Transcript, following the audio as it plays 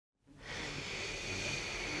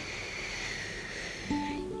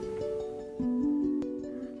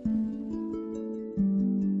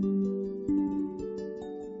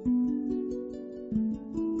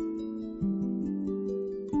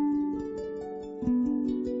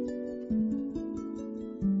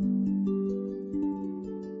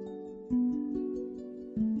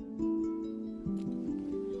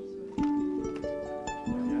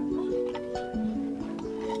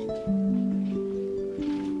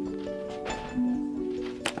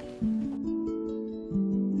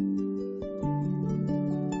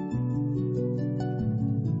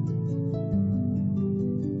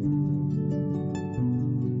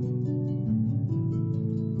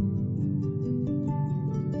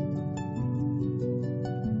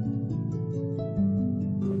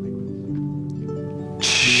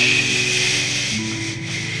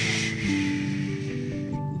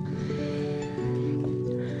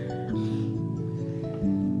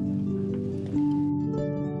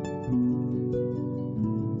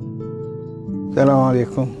Assalamu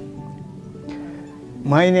alaikum.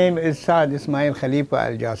 My name is Saad Ismail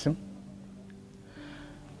Al Jassim.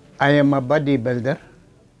 I am a bodybuilder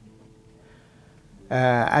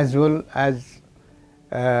as well as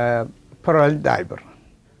a pearl diver.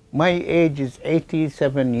 My age is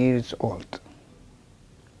 87 years old.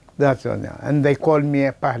 That's all now. And they call me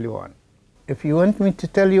a Pahliwan. If you want me to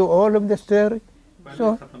tell you all of the story,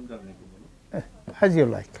 so as you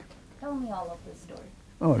like. Tell me all of the story.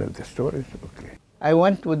 All of the stories, okay. I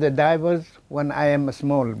went with the divers when I am a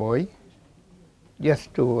small boy,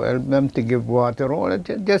 just to help them to give water, or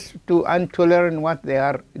just to learn what they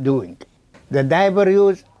are doing. The diver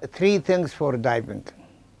used three things for diving.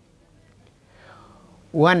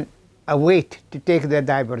 One, a weight to take the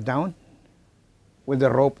diver down with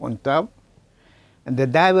a rope on top, and the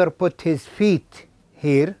diver put his feet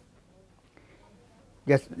here,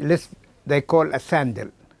 they call a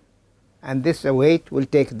sandal, and this weight will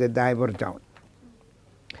take the diver down.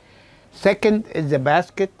 Second is a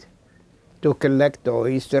basket to collect the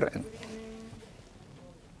oyster.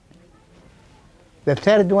 The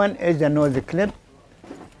third one is a nose clip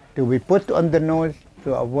to be put on the nose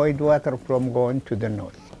to avoid water from going to the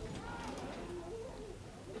nose.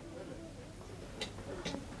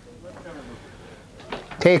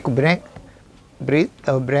 Take breath.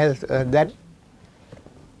 That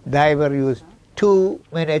diver used 2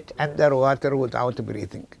 minutes underwater without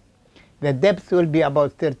breathing. The depth will be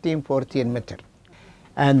about 13-14 meters.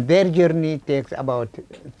 And their journey takes about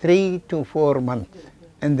 3 to 4 months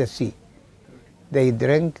in the sea. They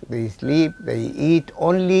drink, they sleep, they eat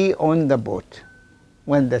only on the boat.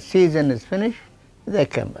 When the season is finished, they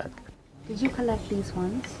come back. Did you collect these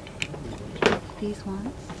ones? These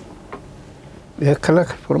ones? They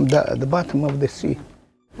collect from the bottom of the sea.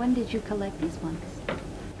 When did you collect these ones?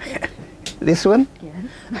 This one?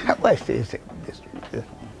 Yes. What is it?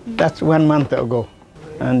 That's 1 month ago.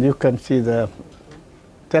 And you can see the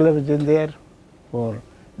television there for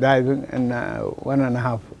diving in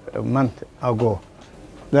 1.5 months ago.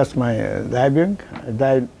 That's my diving.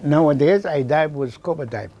 Nowadays, I dive with scuba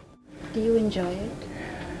dive. Do you enjoy it?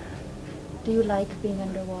 Do you like being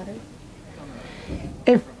underwater?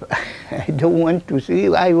 If I don't want to see,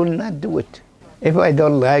 I will not do it. If I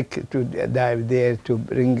don't like to dive there, to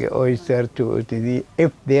bring oyster,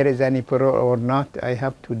 if there is any pearl or not, I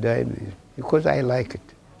have to dive there because I like it.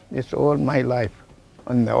 It's all my life.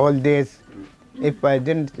 On the old days, if I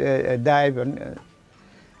didn't dive,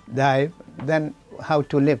 then how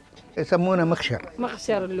to live? يسمونه مخشر.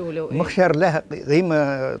 مخشر اللولو. مخشر له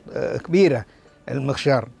قيمة كبيرة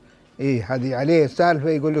المخشر. إيه هذه عليه سالفة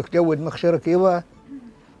يقول لك جود مخشرك يبا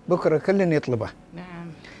بكرة كلن يطلبه.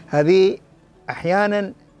 نعم. هذه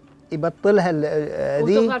أحيانا يبطلها هذه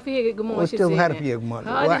وتظهر فيها قماش وتظهر فيها قماش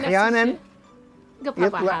وأحيانا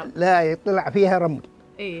يطلع فيها رمل.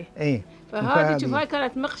 إيه. فهذه شوف هاي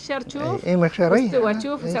كانت مخشر شوف. إيه مخشرية. مستوى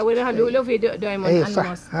شوف سوي لها لولو في دايموند. إيه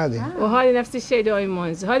صح هذه. وهذه نفس الشيء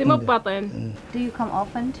دايموندز. هذه مو ببطن. Do you come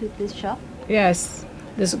often to this shop? Yes,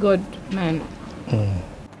 this good man.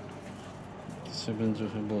 Seven जो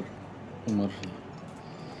है बहुत उम्र है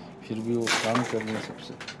फिर भी वो काम करने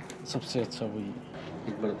सबसे अच्छा वही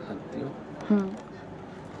एक बार खाती हो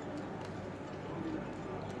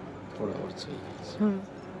थोड़ा और चाहिए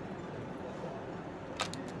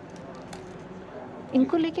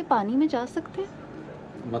इनको लेके पानी में जा सकते हैं?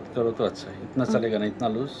 मत करो तो अच्छा है इतना चलेगा ना इतना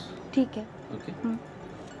लूज ठीक है okay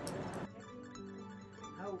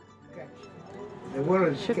The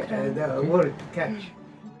word catch.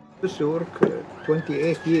 Used to work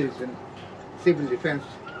 28 years in civil defense,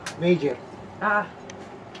 major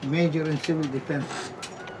in civil defense.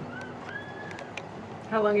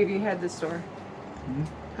 How long have you had this store?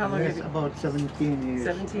 How long have you? About 17 years.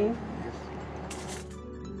 17?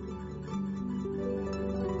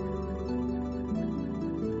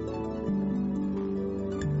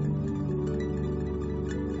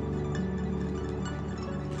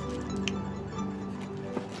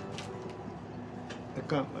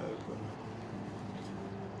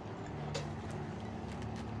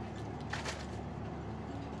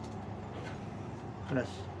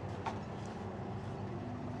 خلاص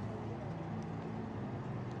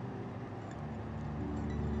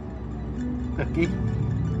Okay.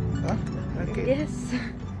 Huh? Okay. Yes.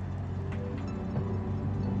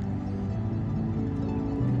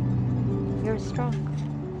 You're strong.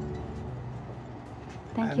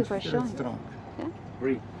 Thank you for showing. Strong. Yeah?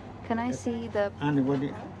 Breathe. Can I see the? Anybody?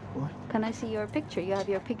 What? Can I see your picture? You have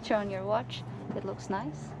your picture on your watch. It looks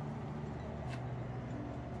nice.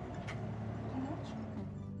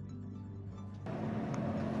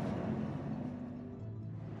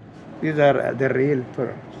 These are the real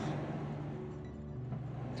pearls.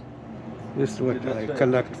 This is what I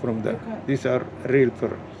collect from them. These are real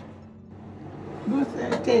pearls. But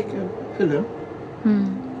I take a film.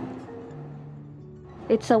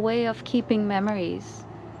 It's a way of keeping memories,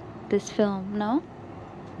 this film, no?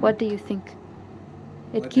 What do you think?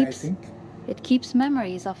 It keeps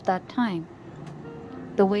memories of that time.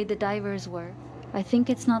 The way the divers were. I think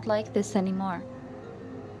it's not like this anymore.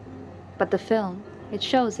 But the film, it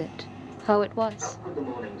shows it, how it was. Up with the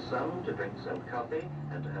morning sun to drink some coffee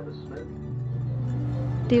and to have a smoke.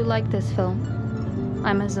 Do you like this film?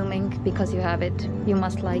 I'm assuming because you have it, you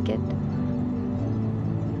must like it.